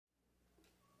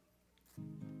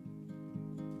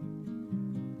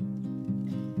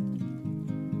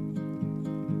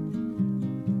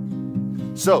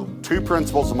So, two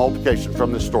principles of multiplication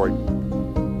from this story.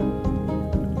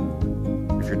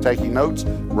 If you're taking notes,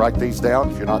 write these down.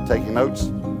 If you're not taking notes,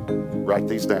 write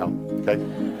these down, okay?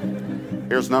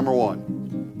 Here's number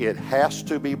one. It has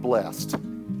to be blessed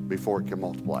before it can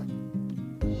multiply.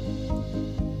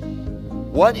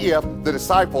 What if the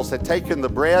disciples had taken the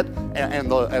bread and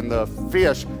the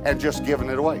fish and just given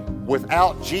it away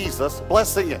without Jesus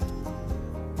blessing it?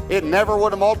 It never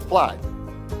would have multiplied.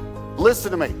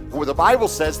 Listen to me. Well, the Bible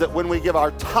says that when we give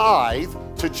our tithe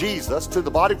to Jesus, to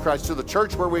the body of Christ, to the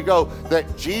church where we go,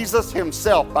 that Jesus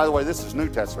himself, by the way, this is New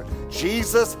Testament,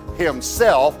 Jesus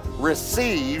himself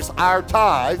receives our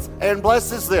tithes and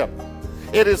blesses them.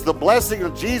 It is the blessing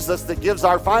of Jesus that gives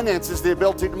our finances the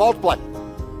ability to multiply.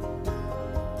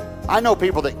 I know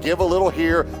people that give a little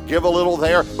here, give a little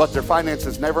there, but their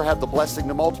finances never have the blessing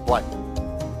to multiply.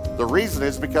 The reason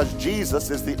is because Jesus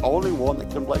is the only one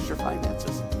that can bless your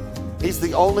finances. He's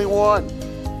the only one.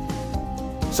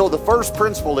 So the first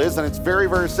principle is, and it's very,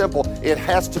 very simple, it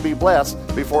has to be blessed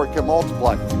before it can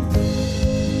multiply.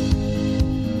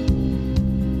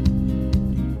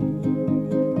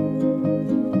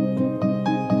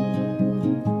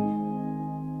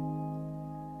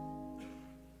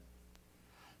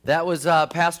 That was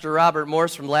Pastor Robert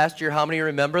Morse from last year. How many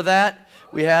remember that?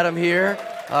 We had him here.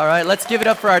 All right, let's give it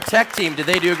up for our tech team. Did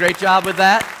they do a great job with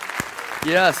that?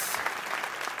 Yes.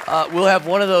 We'll have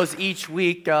one of those each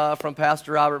week from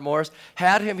Pastor Robert Morse.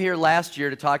 Had him here last year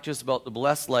to talk to us about the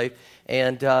blessed life,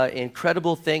 and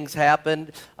incredible things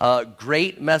happened,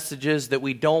 great messages that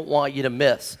we don't want you to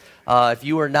miss. If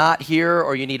you are not here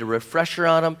or you need a refresher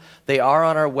on them, they are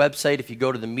on our website. If you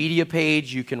go to the media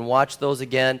page, you can watch those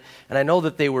again. And I know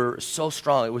that they were so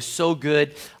strong. It was so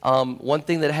good. One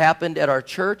thing that happened at our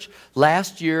church,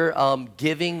 last year,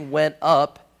 giving went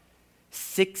up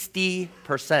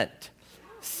 60%.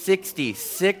 60.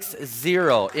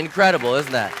 Incredible,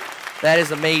 isn't that? That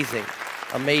is amazing.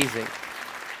 Amazing.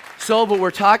 So, but we're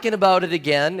talking about it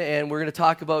again, and we're going to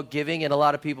talk about giving, and a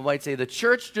lot of people might say, the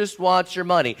church just wants your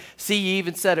money. See, you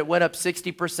even said it went up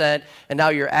 60%, and now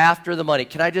you're after the money.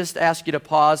 Can I just ask you to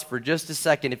pause for just a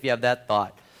second if you have that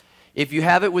thought? If you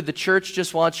have it with the church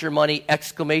just wants your money,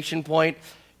 exclamation point,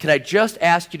 can I just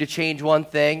ask you to change one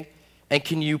thing, and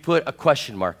can you put a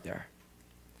question mark there?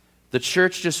 The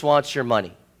church just wants your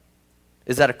money.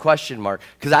 Is that a question mark?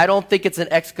 Because I don't think it's an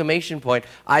exclamation point.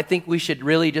 I think we should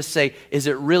really just say, is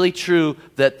it really true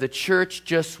that the church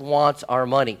just wants our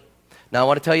money? Now, I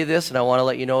want to tell you this, and I want to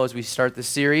let you know as we start this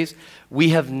series, we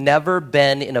have never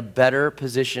been in a better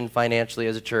position financially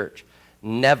as a church.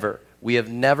 Never. We have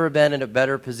never been in a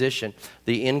better position.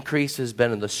 The increase has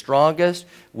been the strongest.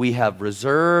 We have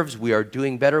reserves. We are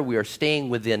doing better. We are staying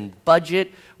within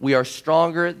budget. We are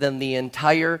stronger than the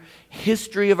entire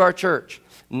history of our church.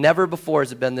 Never before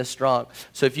has it been this strong.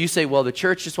 So if you say, well, the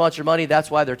church just wants your money,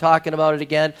 that's why they're talking about it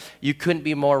again, you couldn't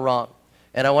be more wrong.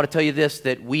 And I want to tell you this,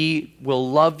 that we will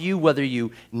love you whether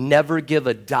you never give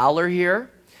a dollar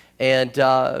here. And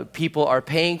people are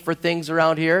paying for things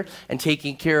around here and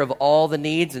taking care of all the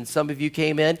needs. And some of you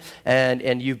came in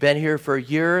and you've been here for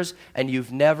years and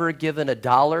you've never given a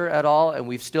dollar at all, and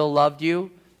we've still loved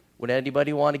you. Would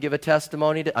anybody want to give a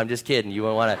testimony? I'm just kidding. You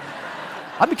wouldn't want to.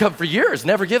 I've been coming for years,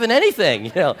 never given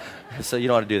anything, so you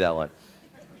don't want to do that one.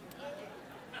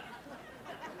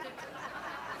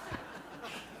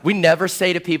 We never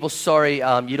say to people, sorry,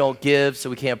 you don't give, so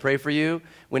we can't pray for you.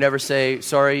 We never say,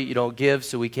 sorry, you don't give,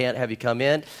 so we can't have you come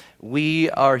in.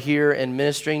 We are here and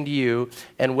ministering to you,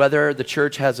 and whether the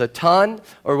church has a ton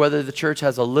or whether the church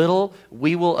has a little,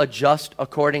 we will adjust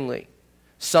accordingly.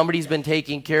 Somebody's been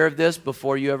taking care of this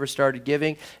before you ever started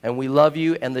giving, and we love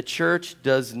you, and the church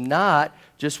does not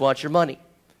just want your money.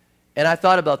 And I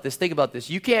thought about this. Think about this.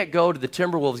 You can't go to the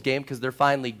Timberwolves game because they're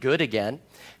finally good again.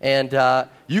 And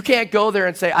you can't go there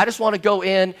and say, I just want to go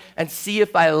in and see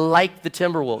if I like the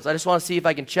Timberwolves. I just want to see if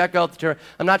I can check out the Timberwolves.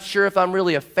 I'm not sure if I'm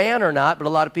really a fan or not, but a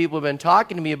lot of people have been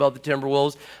talking to me about the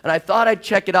Timberwolves. And I thought I'd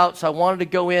check it out, so I wanted to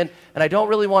go in. And I don't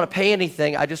really want to pay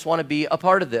anything. I just want to be a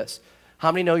part of this.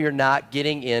 How many know you're not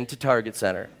getting into Target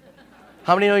Center?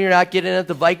 How many know you're not getting in at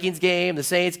the Vikings game, the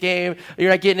Saints game,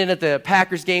 you're not getting in at the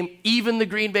Packers game? Even the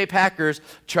Green Bay Packers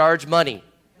charge money.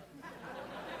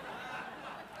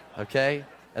 Okay?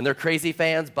 And their crazy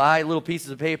fans buy little pieces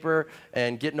of paper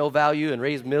and get no value and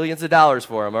raise millions of dollars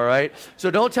for them, all right? So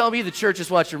don't tell me the church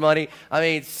just wants your money. I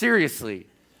mean, seriously.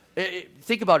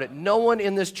 Think about it. No one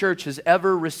in this church has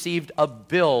ever received a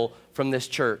bill from this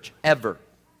church, ever.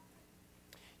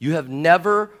 You have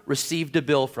never received a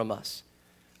bill from us.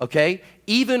 Okay?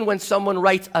 Even when someone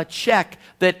writes a check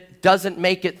that doesn't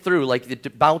make it through, like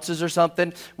it bounces or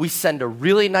something, we send a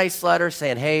really nice letter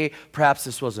saying, hey, perhaps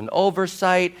this was an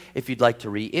oversight. If you'd like to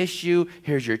reissue,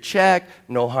 here's your check.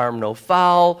 No harm, no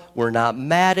foul. We're not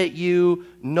mad at you.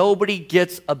 Nobody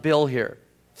gets a bill here.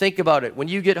 Think about it. When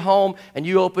you get home and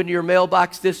you open your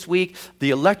mailbox this week, the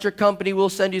electric company will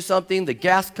send you something, the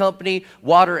gas company,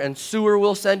 water and sewer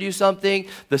will send you something,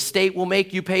 the state will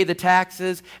make you pay the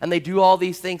taxes, and they do all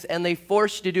these things, and they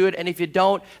force you to do it, and if you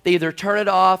don't, they either turn it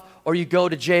off or you go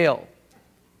to jail.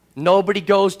 Nobody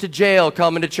goes to jail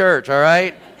coming to church, all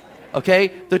right?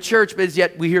 Okay? The church, but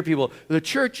yet we hear people, the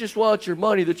church just wants your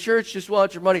money, the church just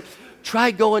wants your money. Try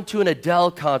going to an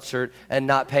Adele concert and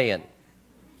not paying.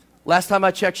 Last time I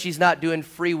checked, she's not doing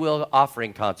free will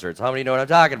offering concerts. How many know what I'm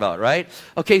talking about, right?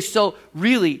 Okay, so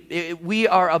really, we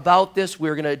are about this.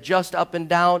 We're going to adjust up and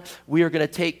down. We are going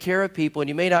to take care of people. And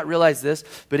you may not realize this,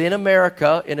 but in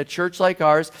America, in a church like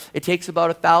ours, it takes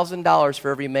about $1,000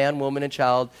 for every man, woman, and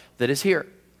child that is here.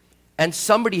 And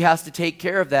somebody has to take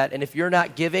care of that. And if you're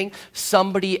not giving,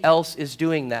 somebody else is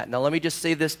doing that. Now, let me just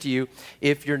say this to you.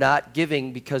 If you're not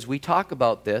giving, because we talk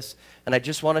about this, and I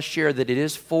just want to share that it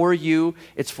is for you,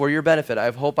 it's for your benefit.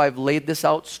 I hope I've laid this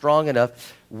out strong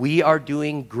enough. We are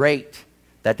doing great.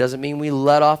 That doesn't mean we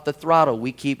let off the throttle.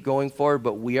 We keep going forward,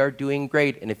 but we are doing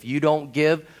great. And if you don't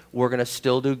give, we're going to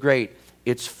still do great.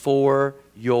 It's for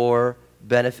your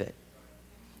benefit.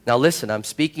 Now listen, I'm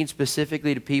speaking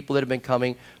specifically to people that have been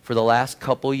coming for the last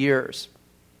couple years.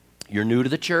 You're new to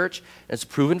the church, and it's a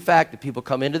proven fact that people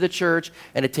come into the church,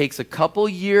 and it takes a couple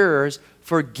years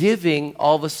for giving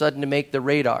all of a sudden to make the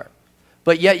radar.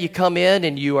 But yet you come in,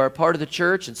 and you are a part of the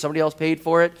church, and somebody else paid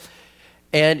for it,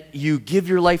 and you give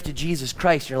your life to Jesus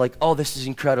Christ, and you're like, oh, this is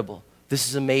incredible. This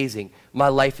is amazing. My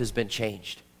life has been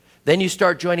changed. Then you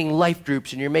start joining life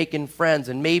groups and you're making friends,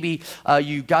 and maybe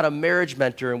you got a marriage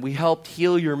mentor and we helped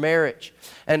heal your marriage.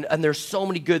 And there's so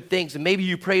many good things. And maybe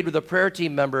you prayed with a prayer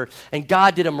team member and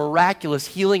God did a miraculous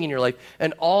healing in your life.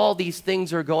 And all these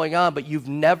things are going on, but you've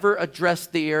never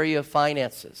addressed the area of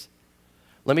finances.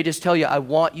 Let me just tell you, I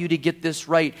want you to get this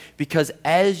right, because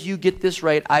as you get this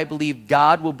right, I believe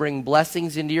God will bring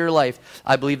blessings into your life.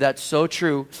 I believe that's so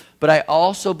true. But I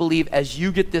also believe as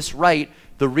you get this right,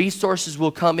 the resources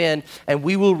will come in and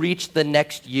we will reach the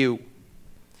next you.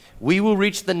 We will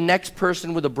reach the next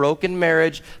person with a broken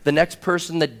marriage, the next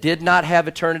person that did not have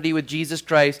eternity with Jesus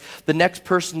Christ, the next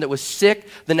person that was sick,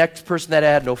 the next person that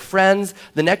had no friends,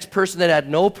 the next person that had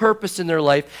no purpose in their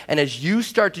life. And as you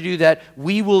start to do that,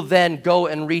 we will then go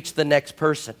and reach the next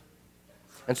person.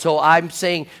 And so I'm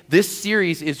saying this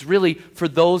series is really for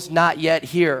those not yet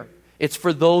here. It's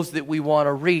for those that we want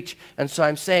to reach. And so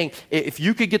I'm saying, if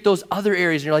you could get those other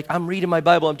areas, and you're like, I'm reading my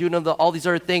Bible, I'm doing all these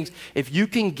other things. If you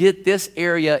can get this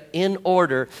area in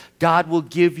order, God will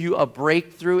give you a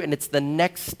breakthrough, and it's the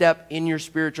next step in your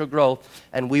spiritual growth,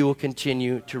 and we will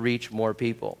continue to reach more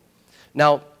people.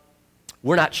 Now,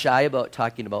 we're not shy about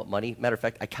talking about money. Matter of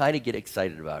fact, I kind of get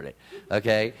excited about it,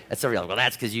 okay? And some of you are like, well,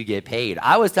 that's because you get paid.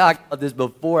 I was talking about this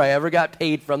before I ever got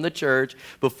paid from the church,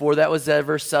 before that was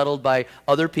ever settled by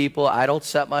other people. I don't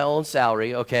set my own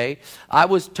salary, okay? I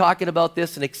was talking about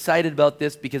this and excited about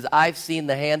this because I've seen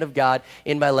the hand of God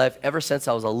in my life ever since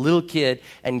I was a little kid,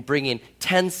 and bringing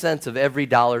 10 cents of every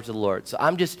dollar to the Lord. So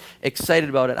I'm just excited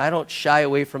about it. I don't shy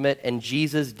away from it, and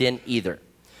Jesus didn't either.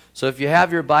 So if you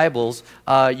have your Bibles,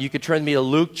 you could turn me to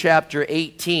Luke chapter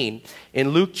 18. In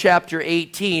Luke chapter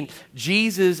 18,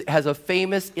 Jesus has a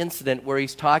famous incident where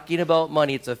he's talking about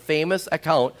money. It's a famous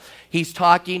account. He's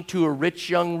talking to a rich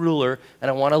young ruler,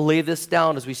 and I want to lay this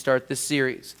down as we start this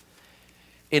series.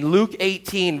 In Luke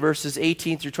 18, verses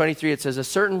 18 through 23, it says, a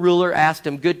certain ruler asked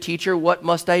him, good teacher, what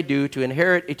must I do to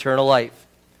inherit eternal life?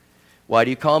 Why do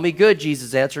you call me good?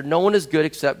 Jesus answered, no one is good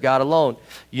except God alone.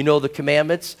 You know the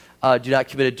commandments. Do not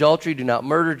commit adultery, do not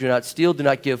murder, do not steal, do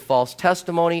not give false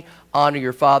testimony, honor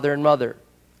your father and mother.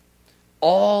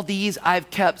 All these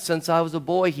I've kept since I was a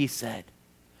boy, he said.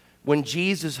 When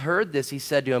Jesus heard this, he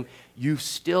said to him, you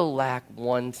still lack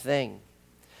one thing.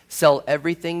 Sell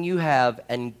everything you have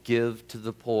and give to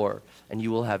the poor, and you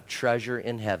will have treasure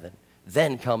in heaven.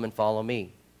 Then come and follow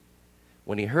me.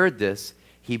 When he heard this,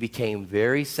 he became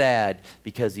very sad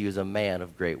because he was a man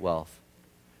of great wealth.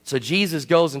 So Jesus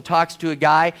goes and talks to a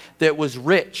guy that was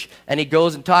rich, and he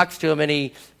goes and talks to him, and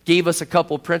he gave us a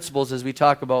couple principles as we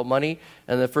talk about money.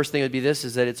 And the first thing would be this,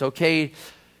 is that it's okay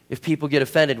if people get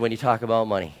offended when you talk about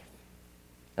money.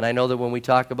 And I know that when we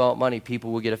talk about money,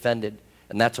 people will get offended,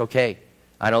 and that's okay.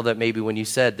 I know that maybe when you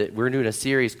said that we're doing a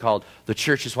series called The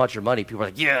Church Just Wants Your Money, people are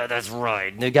like, yeah, that's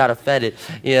right, and they got offended.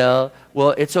 You know?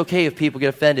 Well, it's okay if people get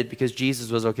offended because Jesus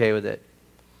was okay with it.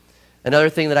 Another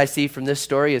thing that I see from this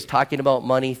story is talking about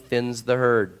money thins the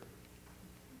herd.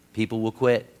 People will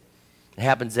quit. It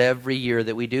happens every year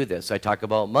that we do this. I talk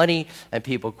about money and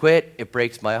people quit. It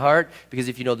breaks my heart because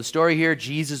if you know the story here,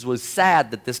 Jesus was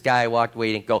sad that this guy walked away.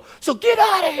 He didn't go, so get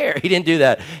out of here. He didn't do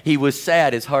that. He was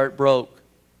sad. His heart broke.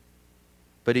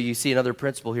 But you see another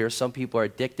principle here. Some people are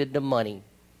addicted to money,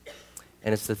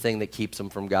 and it's the thing that keeps them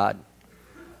from God.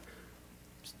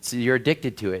 So you're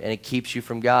addicted to it, and it keeps you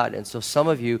from God. And so some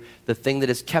of you, the thing that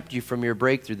has kept you from your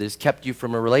breakthrough, that has kept you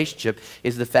from a relationship,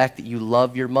 is the fact that you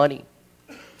love your money.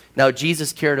 Now,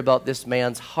 Jesus cared about this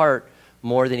man's heart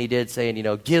more than he did saying,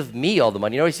 give me all the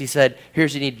money. Notice he said,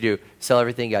 here's what you need to do. Sell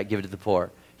everything you got, give it to the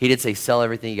poor. He did say, sell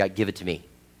everything you got, give it to me.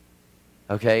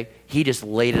 Okay? He just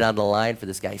laid it on the line for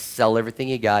this guy. Sell everything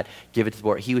you got, give it to the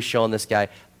poor. He was showing this guy,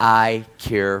 I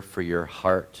care for your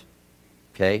heart.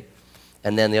 Okay?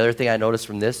 And then the other thing I noticed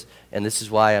from this, and this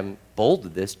is why I'm bold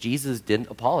with this, Jesus didn't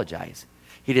apologize.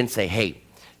 He didn't say, hey,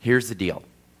 here's the deal.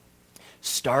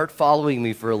 Start following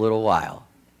me for a little while.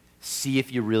 See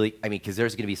if you really, because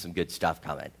there's going to be some good stuff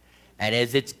coming. And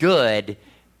as it's good,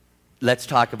 let's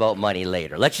talk about money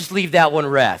later. Let's just leave that one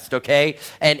rest, okay?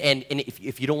 And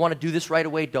if you don't want to do this right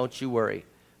away, don't you worry,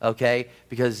 okay?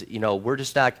 Because, we're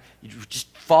just not,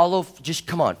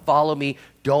 come on, follow me.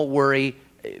 Don't worry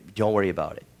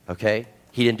about it, okay?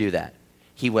 He didn't do that.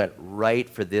 He went right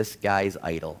for this guy's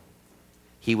idol.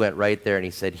 He went right there and he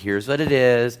said, here's what it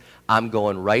is. I'm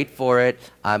going right for it.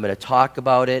 I'm going to talk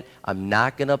about it. I'm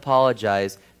not going to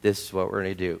apologize. This is what we're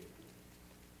going to do.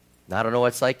 Now, I don't know what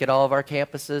it's like at all of our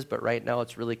campuses, but right now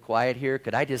it's really quiet here.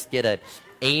 Could I just get an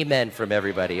amen from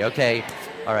everybody? Okay.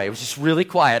 All right. It was just really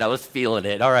quiet. I was feeling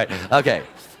it. All right. Okay.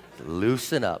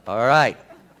 Loosen up. All right.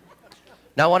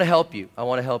 Now, I want to help you.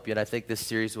 And I think this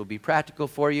series will be practical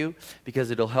for you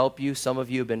because it'll help you. Some of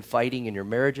you have been fighting in your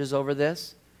marriages over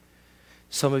this.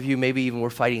 Some of you maybe even were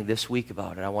fighting this week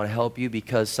about it. I want to help you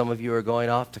because some of you are going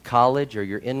off to college or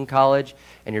you're in college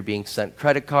and you're being sent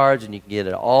credit cards and you can get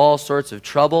in all sorts of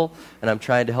trouble. And I'm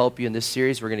trying to help you in this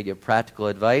series. We're going to give practical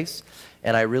advice.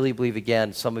 And I really believe,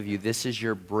 again, some of you, this is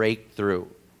your breakthrough.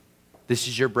 This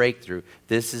is your breakthrough.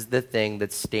 This is the thing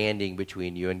that's standing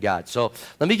between you and God. So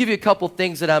let me give you a couple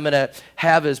things that I'm going to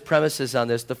have as premises on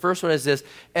this. The first one is this.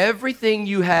 Everything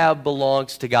you have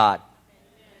belongs to God.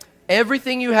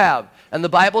 Everything you have. And the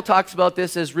Bible talks about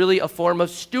this as really a form of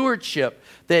stewardship,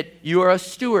 that you are a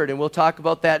steward, and we'll talk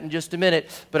about that in just a minute.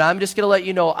 But I'm just going to let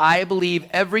you know, I believe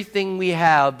everything we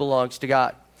have belongs to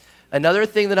God. Another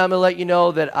thing that I'm going to let you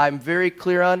know that I'm very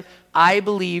clear on, I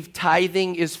believe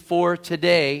tithing is for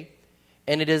today,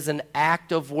 and it is an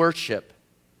act of worship.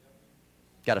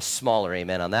 Got a smaller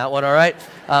amen on that one, all right?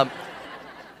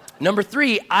 Number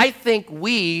 3, I think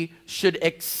we should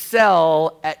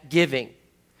excel at giving.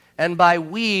 And by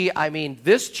we, I mean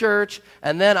this church,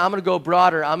 and then I'm going to go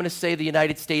broader. I'm going to say the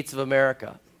United States of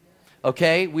America.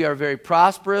 Okay? We are a very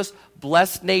prosperous,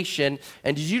 blessed nation.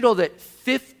 And did you know that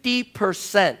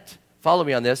 50%, follow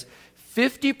me on this,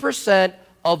 50%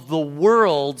 of the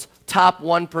world's top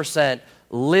 1%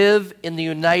 live in the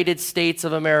United States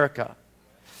of America?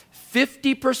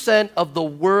 50% of the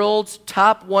world's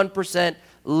top 1%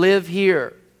 live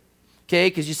here. Okay,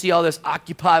 because you see all this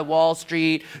Occupy Wall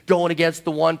Street going against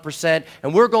the 1%,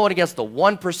 and we're going against the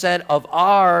 1% of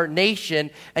our nation,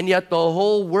 and yet the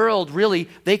whole world, really,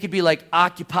 they could be like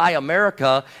Occupy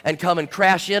America and come and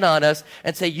crash in on us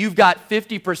and say, you've got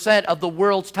 50% of the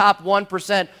world's top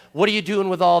 1%. What are you doing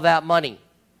with all that money?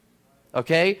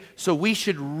 Okay, so we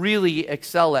should really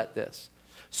excel at this.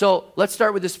 So let's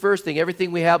start with this first thing.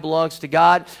 Everything we have belongs to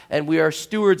God, and we are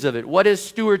stewards of it. What is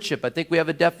stewardship? I think we have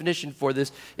a definition for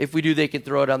this. If we do, they can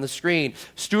throw it on the screen.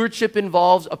 Stewardship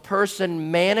involves a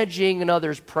person managing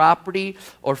another's property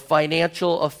or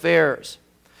financial affairs.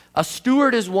 A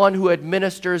steward is one who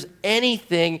administers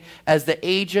anything as the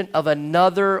agent of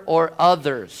another or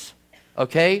others.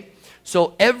 Okay?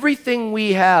 So everything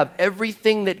we have,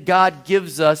 everything that God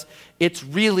gives us, it's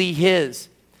really His.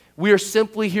 We are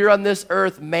simply here on this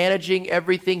earth managing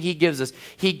everything He gives us.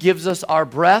 He gives us our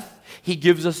breath. He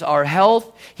gives us our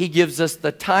health. He gives us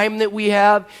the time that we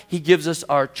have. He gives us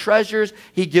our treasures.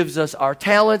 He gives us our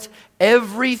talents.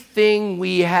 Everything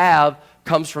we have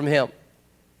comes from Him.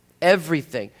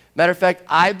 Everything. Matter of fact,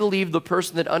 I believe the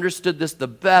person that understood this the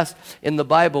best in the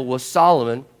Bible was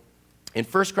Solomon. In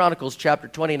 1 Chronicles chapter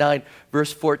 29,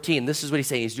 verse 14, this is what he's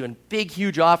saying. He's doing a big,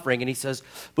 huge offering, and he says,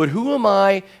 but who am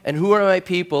I and who are my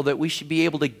people that we should be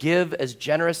able to give as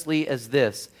generously as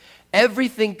this?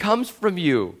 Everything comes from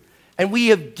you, and we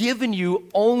have given you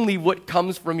only what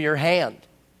comes from your hand.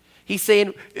 He's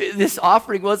saying this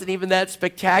offering wasn't even that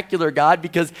spectacular, God,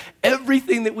 because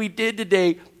everything that we did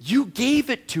today, you gave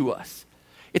it to us.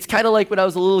 It's kind of like when I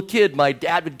was a little kid, my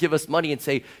dad would give us money and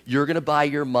say, you're going to buy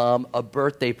your mom a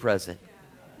birthday present.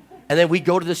 And then we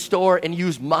go to the store and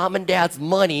use mom and dad's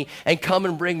money and come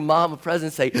and bring mom a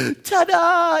present and say,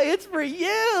 ta-da, it's for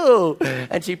you.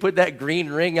 And she put that green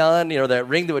ring on, that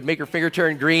ring that would make her finger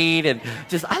turn green, and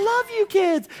just, I love you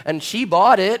kids. And she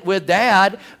bought it with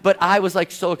dad, but I was like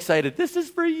so excited. This is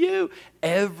for you.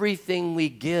 Everything we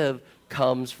give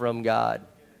comes from God.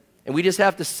 And we just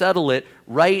have to settle it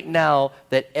right now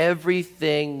that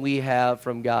everything we have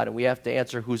from God, and we have to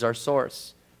answer, who's our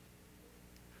source?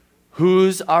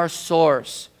 Who's our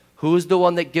source? Who's the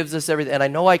one that gives us everything? And I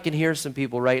know I can hear some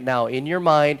people right now. In your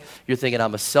mind, you're thinking,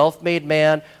 I'm a self-made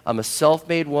man. I'm a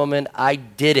self-made woman. I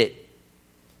did it.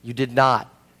 You did not.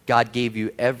 God gave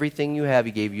you everything you have.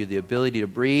 He gave you the ability to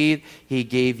breathe. He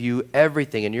gave you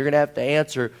everything. And you're going to have to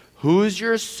answer, who's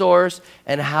your source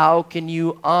and how can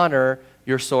you honor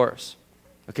your source?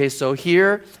 Okay, so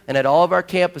here and at all of our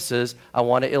campuses, I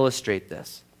want to illustrate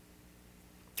this.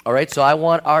 All right, so I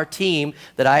want our team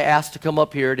that I asked to come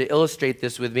up here to illustrate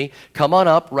this with me. Come on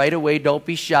up right away. Don't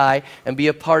be shy and be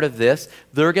a part of this.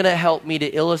 They're going to help me to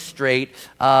illustrate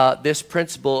this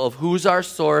principle of who's our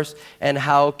source and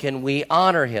how can we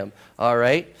honor him. All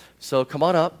right, so come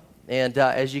on up. And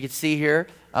as you can see here,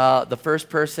 the first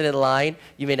person in line,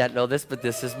 you may not know this, but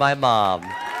this is my mom. All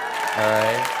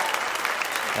right.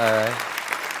 All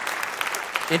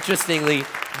right. Interestingly,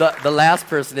 the last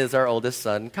person is our oldest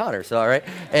son, Connor. So, all right.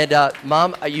 And,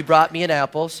 Mom, you brought me an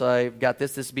apple, so I've got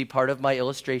this. This will be part of my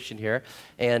illustration here.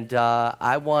 And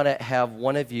I want to have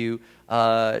one of you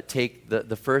take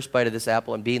the first bite of this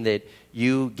apple. And being that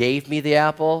you gave me the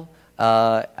apple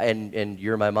and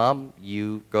you're my mom,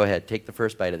 you go ahead. Take the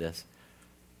first bite of this.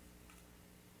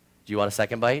 Do you want a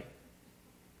second bite?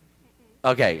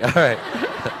 Okay. All right.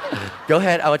 Go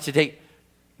ahead. I want you to take.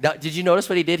 Now, did you notice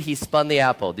what he did? He spun the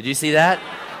apple. Did you see that?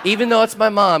 Even though it's my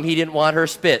mom, he didn't want her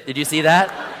spit. Did you see that?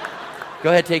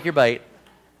 Go ahead, take your bite.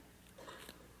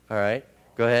 All right.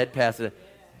 Go ahead, pass it.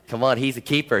 Come on, he's a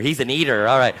keeper. He's an eater.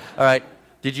 All right. All right.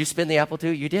 Did you spin the apple too?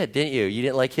 You did, didn't you? You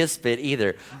didn't like his spit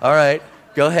either. All right.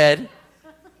 Go ahead.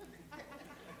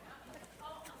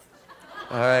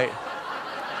 All right.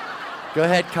 Go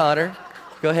ahead, Connor.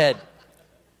 Go ahead.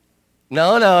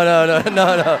 No.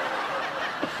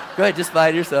 Go ahead, just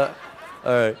find yourself.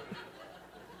 All right.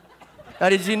 Now,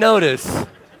 did you notice?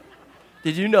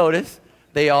 Did you notice?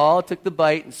 They all took the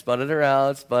bite and spun it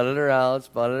around. But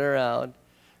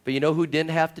you know who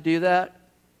didn't have to do that?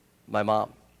 My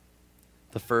mom.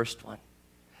 The first one.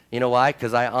 You know why?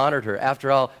 Because I honored her.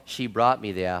 After all, she brought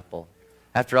me the apple.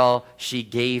 After all, she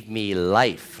gave me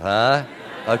life, huh?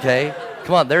 Okay?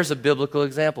 Come on, there's a biblical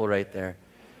example right there.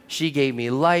 She gave me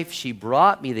life. She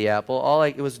brought me the apple.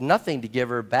 It was nothing to give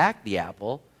her back the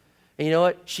apple. And you know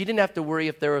what? She didn't have to worry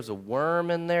if there was a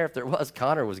worm in there. If there was,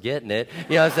 Connor was getting it.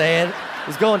 You know what I'm saying? It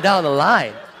was going down the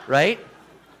line, right?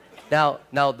 Now,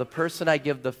 the person I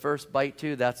give the first bite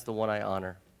to, that's the one I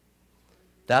honor.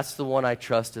 That's the one I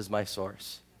trust as my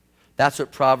source. That's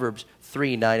what Proverbs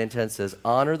 3, 9, and 10 says.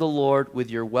 Honor the Lord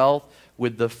with your wealth,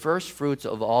 with the first fruits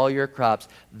of all your crops.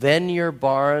 Then your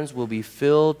barns will be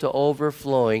filled to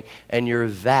overflowing, and your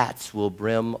vats will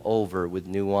brim over with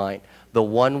new wine. The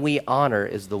one we honor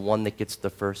is the one that gets the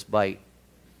first bite.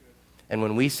 And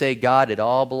when we say, God, it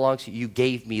all belongs to you. You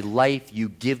gave me life. You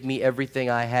give me everything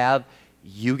I have.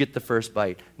 You get the first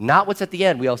bite. Not what's at the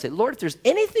end. We all say, Lord, if there's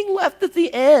anything left at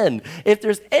the end, if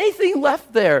there's anything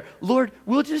left there, Lord,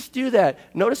 we'll just do that.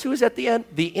 Notice who was at the end?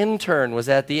 The intern was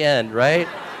at the end, right?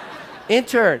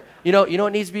 Intern. You know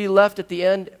what needs to be left at the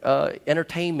end?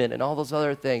 Entertainment and all those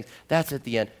other things. That's at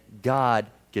the end. God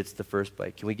gets the first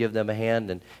bite. Can we give them a hand?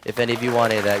 And if any of you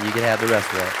want any of that, you can have the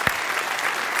rest of that.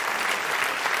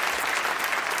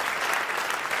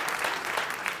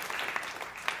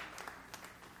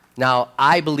 Now,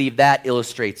 I believe that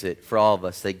illustrates it for all of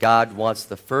us, that God wants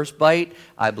the first bite.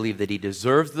 I believe that he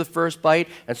deserves the first bite.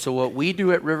 And so what we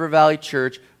do at River Valley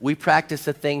Church, we practice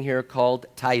a thing here called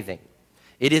tithing.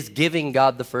 It is giving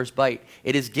God the first bite.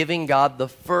 It is giving God the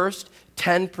first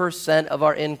 10% of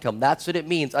our income. That's what it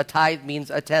means. A tithe means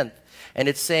a tenth. And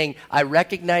it's saying, I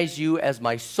recognize you as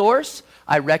my source.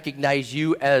 I recognize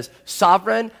you as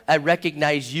sovereign. I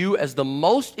recognize you as the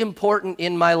most important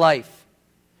in my life.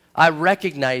 I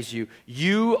recognize you.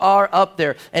 You are up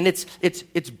there. And it's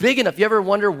big enough. You ever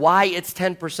wonder why it's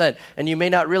 10%? And you may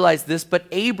not realize this, but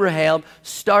Abraham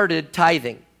started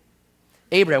tithing.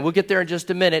 Abraham, we'll get there in just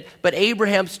a minute, but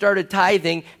Abraham started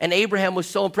tithing, and Abraham was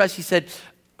so impressed, he said,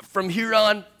 from here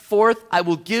on 4th, I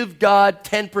will give God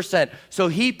 10%. So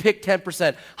he picked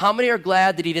 10%. How many are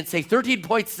glad that he didn't say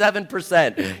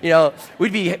 13.7%? You know,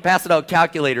 we'd be passing out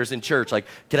calculators in church. Like,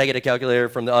 can I get a calculator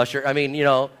from the usher? I mean,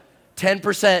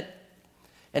 10%.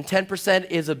 And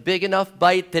 10% is a big enough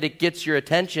bite that it gets your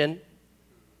attention.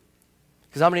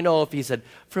 Because how many know if he said,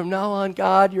 from now on,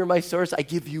 God, you're my source, I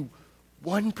give you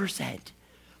 1%.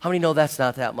 How many know that's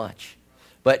not that much?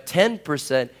 But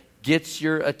 10% gets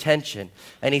your attention.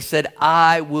 And he said,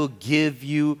 I will give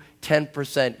you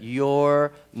 10%.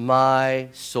 You're my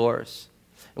source.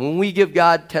 And when we give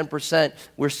God 10%,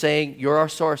 we're saying, you're our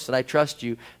source and I trust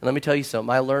you. And let me tell you something.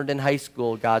 I learned in high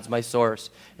school, God's my source.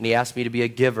 And he asked me to be a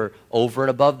giver over and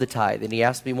above the tithe. And he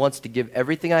asked me once to give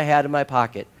everything I had in my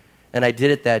pocket. And I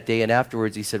did it that day. And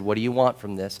afterwards he said, what do you want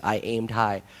from this? I aimed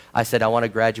high. I said, I want to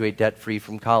graduate debt-free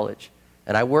from college.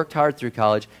 And I worked hard through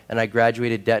college and I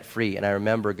graduated debt-free. And I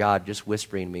remember God just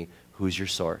whispering to me, who's your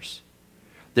source?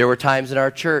 There were times in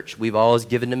our church, we've always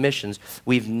given to missions.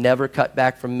 We've never cut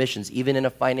back from missions. Even in a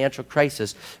financial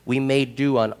crisis, we made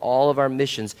do on all of our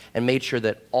missions and made sure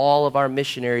that all of our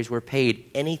missionaries were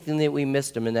paid, anything that we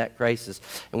missed them in that crisis.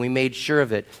 And we made sure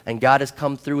of it. And God has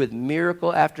come through with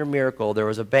miracle after miracle. There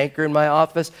was a banker in my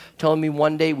office telling me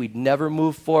one day we'd never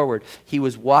move forward. He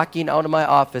was walking out of my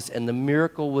office and the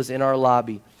miracle was in our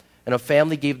lobby. And a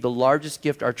family gave the largest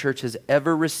gift our church has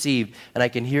ever received. And I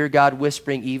can hear God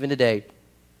whispering even today,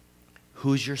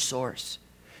 who's your source?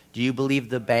 Do you believe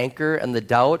the banker and the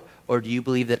doubt, or do you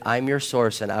believe that I'm your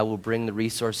source and I will bring the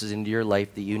resources into your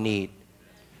life that you need?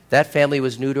 That family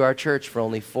was new to our church for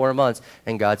only 4 months,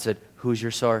 and God said, who's your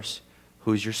source?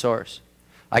 Who's your source?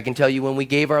 I can tell you when we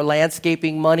gave our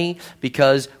landscaping money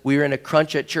because we were in a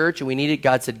crunch at church and we needed,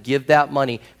 God said, give that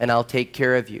money and I'll take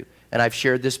care of you. And I've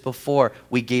shared this before.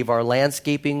 We gave our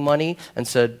landscaping money and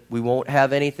said, we won't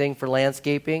have anything for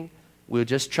landscaping. We'll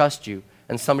just trust you.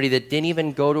 And somebody that didn't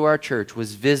even go to our church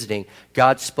was visiting.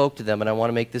 God spoke to them, and I want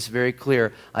to make this very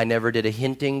clear. I never did a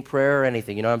hinting prayer or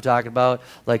anything. You know what I'm talking about?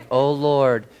 Like, oh,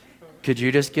 Lord, could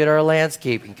you just get our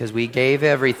landscaping because we gave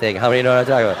everything. How many know what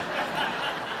I'm talking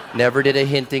about? Never did a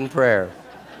hinting prayer.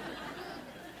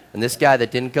 And this guy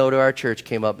that didn't go to our church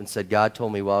came up and said, God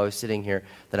told me while I was sitting here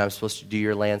that I'm supposed to do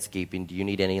your landscaping. Do you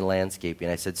need any landscaping?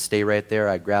 I said, stay right there.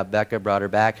 I grabbed Becca, brought her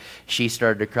back. She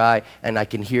started to cry, and I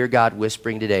can hear God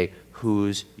whispering today,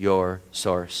 who's your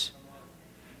source?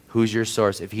 Who's your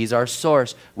source? If he's our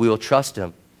source, we will trust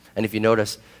him. And if you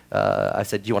notice, I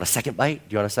said, do you want a second bite?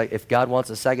 Do you want a second? If God wants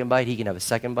a second bite, he can have a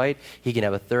second bite. He can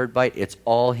have a third bite. It's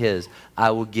all his.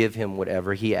 I will give him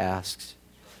whatever he asks.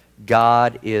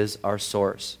 God is our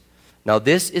source. Now,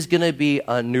 this is going to be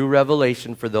a new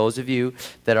revelation for those of you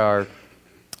that are,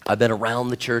 I've been around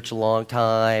the church a long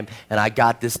time, and I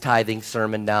got this tithing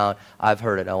sermon down. I've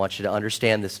heard it. I want you to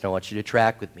understand this, and I want you to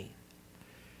track with me.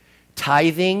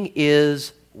 Tithing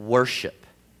is worship.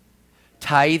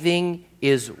 Tithing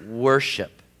is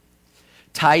worship.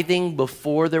 Tithing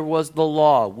before there was the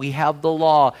law. We have the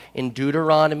law in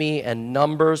Deuteronomy and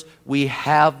Numbers. We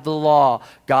have the law.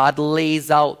 God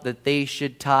lays out that they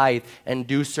should tithe and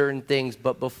do certain things.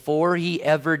 But before he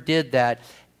ever did that,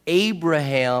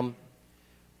 Abraham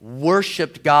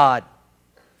worshiped God.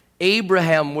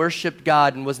 Abraham worshiped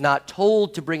God and was not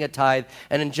told to bring a tithe.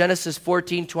 And in Genesis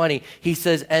 14:20, he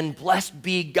says, and blessed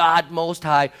be God Most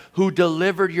High, who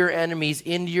delivered your enemies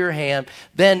into your hand.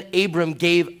 Then Abram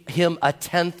gave him a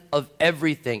tenth of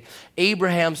everything.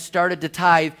 Abraham started to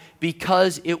tithe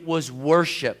because it was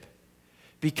worship.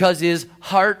 Because his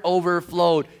heart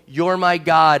overflowed. You're my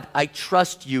God. I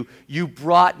trust you. You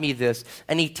brought me this.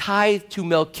 And he tithed to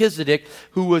Melchizedek,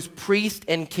 who was priest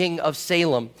and king of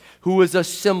Salem, who was a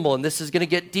symbol. And this is going to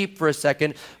get deep for a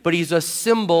second, but he's a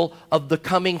symbol of the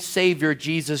coming Savior,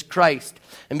 Jesus Christ.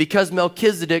 And because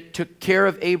Melchizedek took care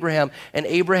of Abraham, and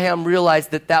Abraham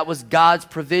realized that that was God's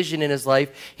provision in his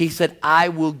life, he said, I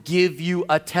will give you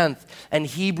a tenth. And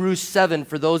Hebrews 7,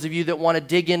 for those of you that want to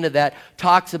dig into that,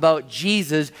 talks about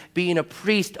Jesus being a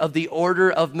priest of the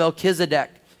order of Melchizedek.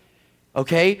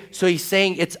 Okay? So he's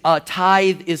saying it's a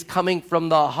tithe is coming from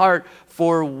the heart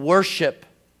for worship.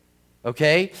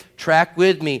 Okay? Track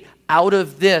with me. Out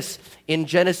of this, in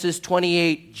Genesis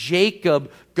 28, Jacob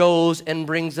goes and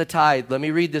brings a tithe. Let me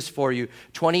read this for you.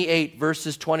 28,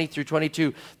 verses 20 through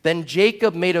 22. Then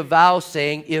Jacob made a vow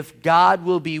saying, if God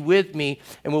will be with me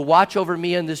and will watch over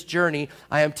me in this journey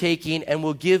I am taking and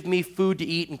will give me food to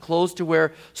eat and clothes to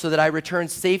wear so that I return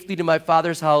safely to my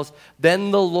father's house,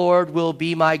 then the Lord will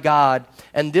be my God.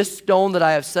 And this stone that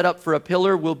I have set up for a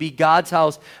pillar will be God's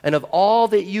house. And of all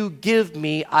that you give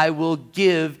me, I will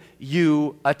give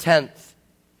you a tenth.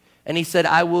 And he said,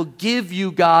 I will give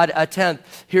you, God, a tenth.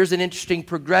 Here's an interesting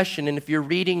progression. And if you're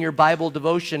reading your Bible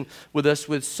devotion with us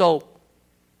with Soap,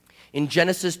 in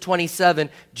Genesis 27,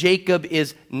 Jacob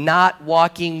is not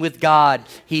walking with God.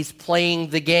 He's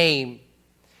playing the game.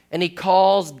 And he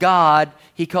calls God,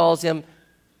 he calls him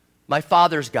my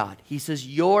father's God. He says,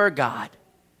 your God,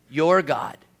 your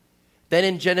God. Then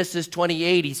in Genesis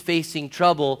 28, he's facing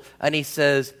trouble, and he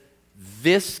says,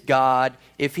 this God,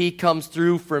 if he comes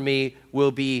through for me,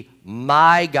 will be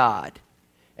my God.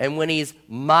 And when he's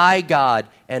my God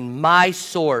and my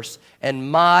source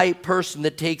and my person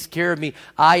that takes care of me,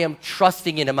 I am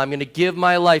trusting in him. I'm going to give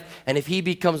my life. And if he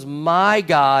becomes my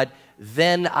God,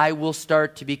 then I will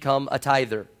start to become a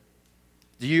tither.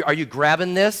 Are you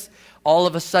grabbing this? All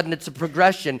of a sudden, it's a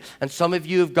progression. And some of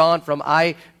you have gone from,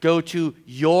 I go to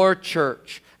your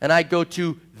church, and I go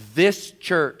to this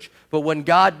church. But when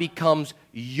God becomes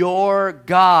your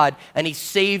God, and he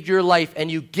saved your life,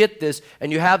 and you get this,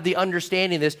 and you have the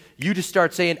understanding of this, you just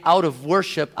start saying, out of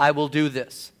worship, I will do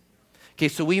this. Okay,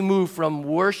 so we move from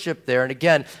worship there. And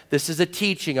again, this is a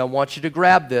teaching. I want you to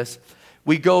grab this.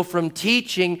 We go from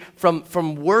teaching,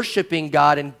 from worshiping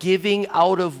God and giving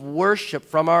out of worship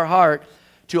from our heart,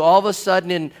 to all of a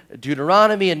sudden in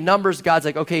Deuteronomy and Numbers, God's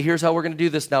like, okay, here's how we're going to do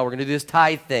this now. We're going to do this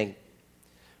tithe thing.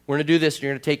 We're going to do this, and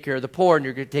you're going to take care of the poor, and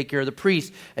you're going to take care of the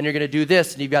priests, and you're going to do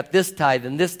this, and you've got this tithe,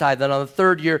 and this tithe, and on the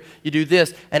third year, you do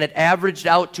this. And it averaged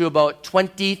out to about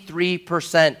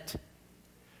 23%.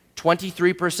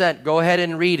 23%. Go ahead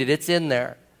and read it. It's in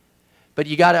there. But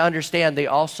you got to understand, they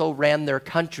also ran their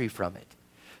country from it.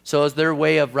 So it was their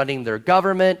way of running their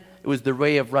government. It was their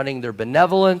way of running their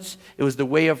benevolence. It was the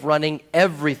way of running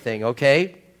everything,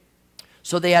 okay?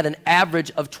 So they had an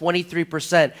average of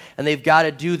 23%, and they've got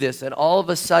to do this. And all of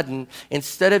a sudden,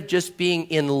 instead of just being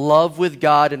in love with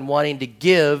God and wanting to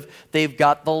give, they've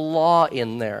got the law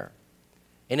in there.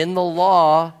 And in the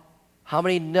law, how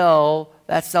many know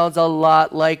that sounds a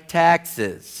lot like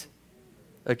taxes?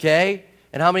 Okay?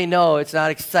 And how many know it's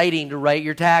not exciting to write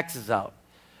your taxes out?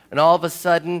 And all of a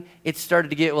sudden, it started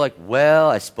to get like, well,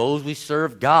 I suppose we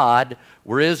serve God.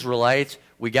 We're Israelites.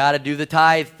 We got to do the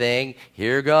tithe thing.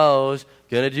 Here goes.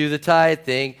 Going to do the tithe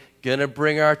thing. Going to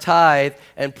bring our tithe.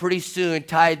 And pretty soon,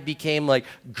 tithe became like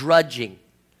grudging.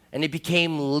 And it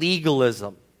became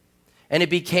legalism. And it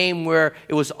became where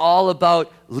it was all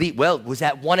about, well, was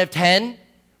that one of 10?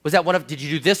 Was that one of, did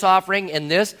you do this offering and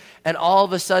this? And all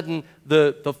of a sudden,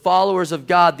 the followers of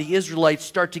God, the Israelites,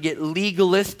 start to get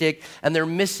legalistic, and they're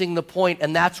missing the point.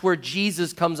 And that's where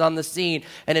Jesus comes on the scene.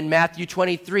 And in Matthew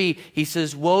 23, he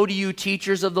says, woe to you,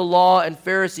 teachers of the law and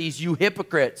Pharisees, you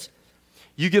hypocrites.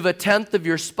 You give a tenth of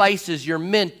your spices, your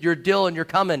mint, your dill, and your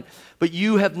cumin, but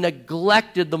you have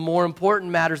neglected the more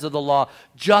important matters of the law,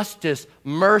 justice,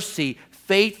 mercy,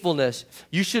 faithfulness.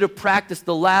 You should have practiced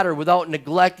the latter without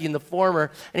neglecting the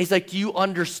former. And he's like, do you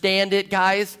understand it,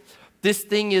 guys? This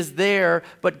thing is there,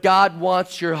 but God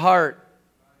wants your heart.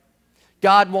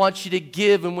 God wants you to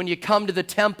give, and when you come to the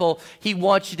temple, he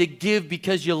wants you to give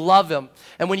because you love him.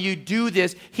 And when you do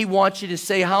this, he wants you to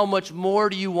say, how much more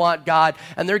do you want, God?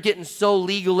 And they're getting so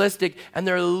legalistic, and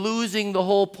they're losing the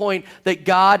whole point that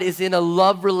God is in a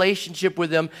love relationship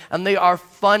with them, and they are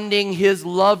funding his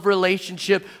love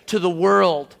relationship to the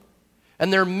world.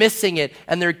 And they're missing it,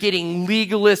 and they're getting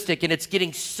legalistic, and it's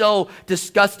getting so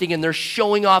disgusting, and they're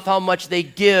showing off how much they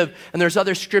give. And there's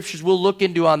other scriptures we'll look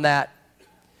into on that.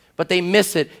 But they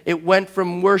miss it. It went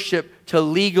from worship to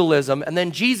legalism. And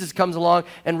then Jesus comes along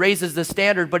and raises the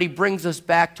standard, but he brings us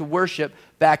back to worship,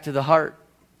 back to the heart.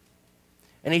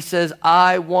 And he says,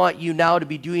 I want you now to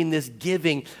be doing this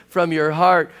giving from your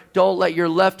heart. Don't let your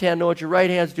left hand know what your right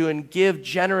hand's doing. Give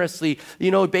generously.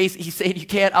 You know, basically, he's saying you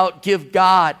can't outgive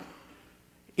God.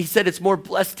 He said it's more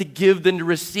blessed to give than to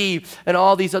receive, and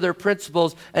all these other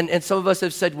principles. And some of us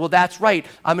have said, well, that's right.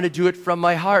 I'm going to do it from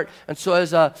my heart. And so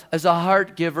as a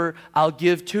heart giver, I'll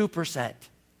give 2%.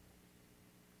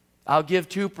 I'll give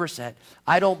 2%.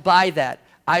 I don't buy that.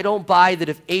 I don't buy that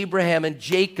if Abraham and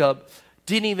Jacob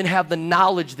didn't even have the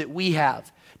knowledge that we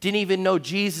have, didn't even know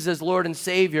Jesus as Lord and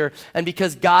Savior, and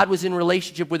because God was in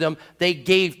relationship with them, they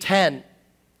gave 10.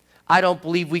 I don't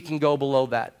believe we can go below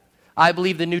that. I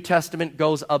believe the New Testament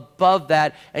goes above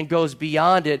that and goes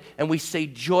beyond it, and we say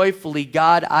joyfully,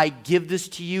 God, I give this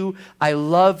to you, I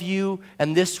love you,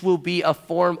 and this will be a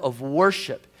form of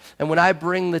worship. And when I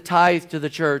bring the tithe to the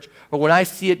church, or when I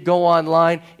see it go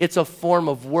online, it's a form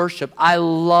of worship. I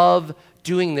love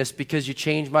doing this because you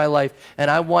changed my life, and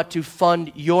I want to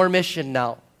fund your mission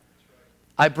now.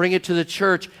 I bring it to the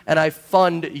church, and I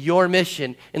fund your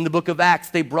mission. In the book of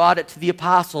Acts, they brought it to the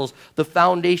apostles, the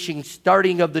foundation,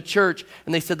 starting of the church,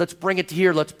 and they said, let's bring it to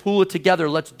here. Let's pool it together.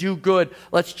 Let's do good.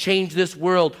 Let's change this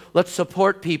world. Let's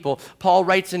support people. Paul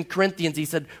writes in Corinthians, he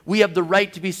said, we have the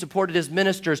right to be supported as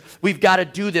ministers. We've got to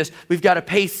do this. We've got to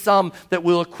pay some that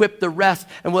will equip the rest,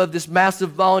 and we'll have this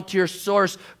massive volunteer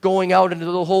source going out into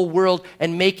the whole world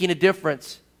and making a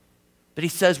difference. But he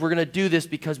says we're going to do this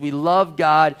because we love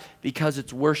God, because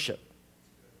it's worship.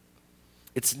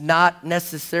 It's not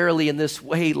necessarily in this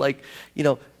way like,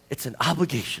 it's an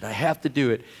obligation. I have to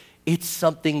do it. It's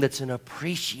something that's an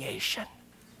appreciation.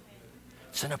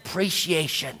 It's an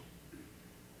appreciation.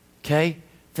 Okay?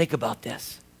 Think about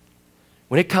this.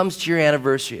 When it comes to your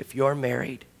anniversary, if you're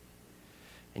married,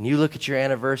 and you look at your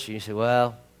anniversary, and you say,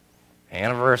 well,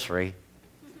 anniversary,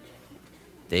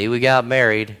 day we got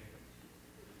married,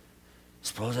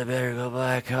 suppose I better go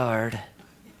buy a card.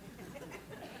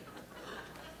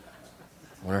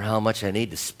 Wonder how much I need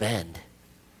to spend.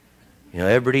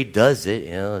 Everybody does it.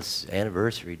 It's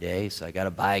anniversary day, so I got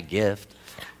to buy a gift.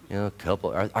 A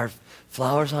couple. Are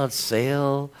flowers on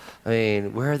sale? I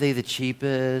mean, where are they the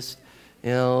cheapest?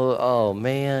 Oh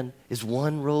man, is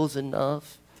one rose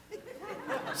enough?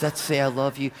 Does that say I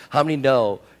love you? How many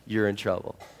know you're in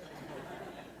trouble?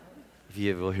 If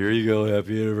you have, well, here you go,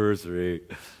 happy anniversary.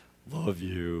 Love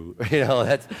you.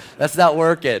 That's not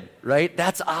working, right?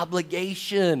 That's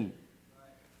obligation.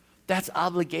 That's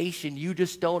obligation. You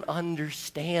just don't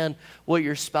understand what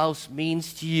your spouse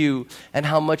means to you and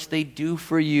how much they do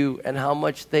for you and how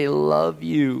much they love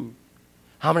you.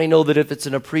 How many know that if it's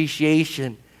an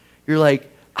appreciation, you're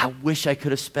like, I wish I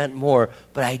could have spent more,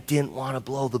 but I didn't want to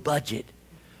blow the budget.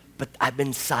 But I've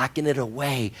been socking it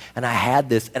away, and I had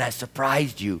this, and I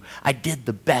surprised you. I did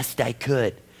the best I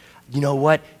could. You know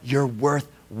what? You're worth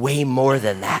way more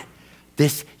than that.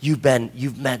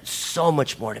 You've meant so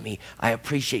much more to me. I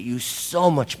appreciate you so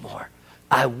much more.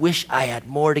 I wish I had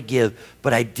more to give,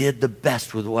 but I did the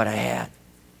best with what I had.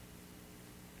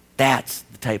 That's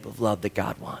the type of love that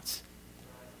God wants.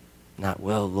 Not,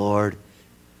 well, Lord,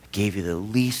 I gave you the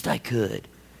least I could.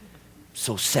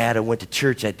 So sad I went to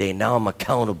church that day. Now I'm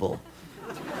accountable.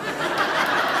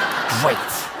 Great.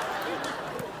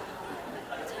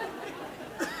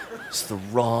 It's the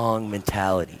wrong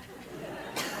mentality.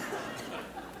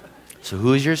 So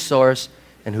who is your source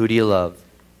and who do you love?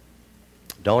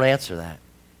 Don't answer that.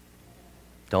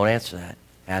 Don't answer that.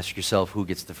 Ask yourself who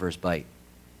gets the first bite.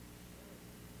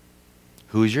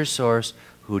 Who is your source?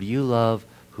 Who do you love?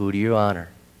 Who do you honor?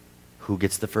 Who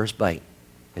gets the first bite?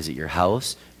 Is it your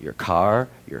house, your car,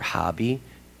 your hobby?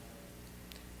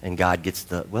 And God gets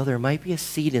there might be a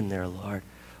seed in there, Lord.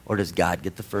 Or does God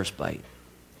get the first bite?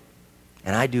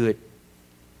 And I do it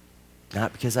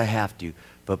not because I have to,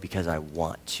 but because I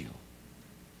want to.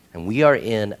 And we are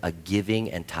in a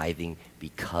giving and tithing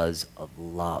because of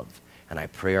love. And I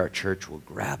pray our church will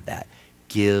grab that.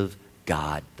 Give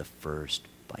God the first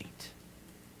bite.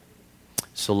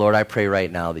 So, Lord, I pray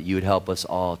right now that you would help us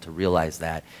all to realize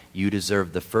that. You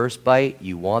deserve the first bite.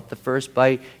 You want the first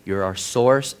bite. You're our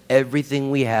source. Everything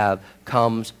we have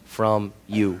comes from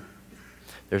you.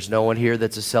 There's no one here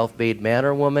that's a self-made man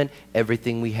or woman.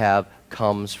 Everything we have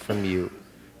comes from you.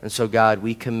 And so, God,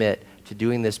 we commit to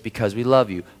doing this because we love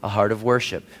you, a heart of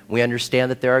worship. We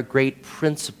understand that there are great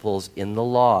principles in the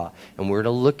law, and we're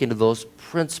going to look into those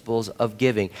principles of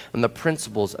giving and the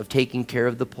principles of taking care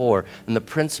of the poor and the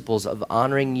principles of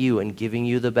honoring you and giving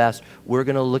you the best. We're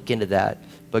going to look into that.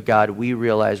 But, God, we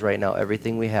realize right now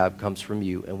everything we have comes from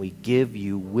you, and we give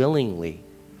you willingly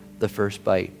the first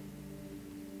bite.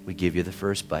 We give you the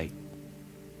first bite.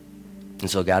 And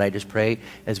so, God, I just pray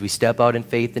as we step out in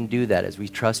faith and do that, as we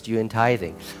trust you in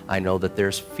tithing, I know that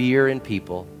there's fear in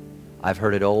people. I've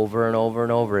heard it over and over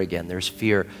and over again. There's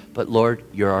fear. But, Lord,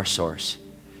 you're our source.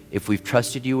 If we've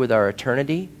trusted you with our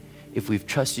eternity, if we've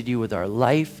trusted you with our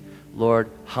life, Lord,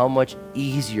 how much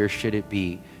easier should it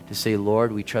be to say,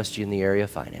 Lord, we trust you in the area of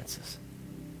finances.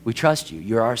 We trust you.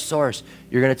 You're our source.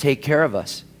 You're going to take care of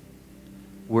us.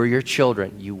 We're your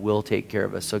children. You will take care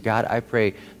of us. So, God, I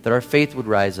pray that our faith would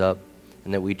rise up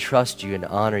and that we trust you and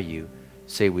honor you.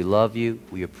 Say we love you,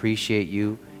 we appreciate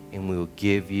you, and we will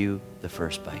give you the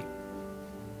first bite.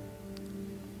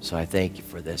 So I thank you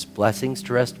for this. Blessings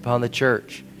to rest upon the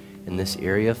church in this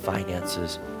area of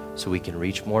finances so we can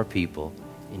reach more people.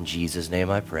 In Jesus' name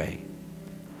I pray.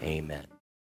 Amen.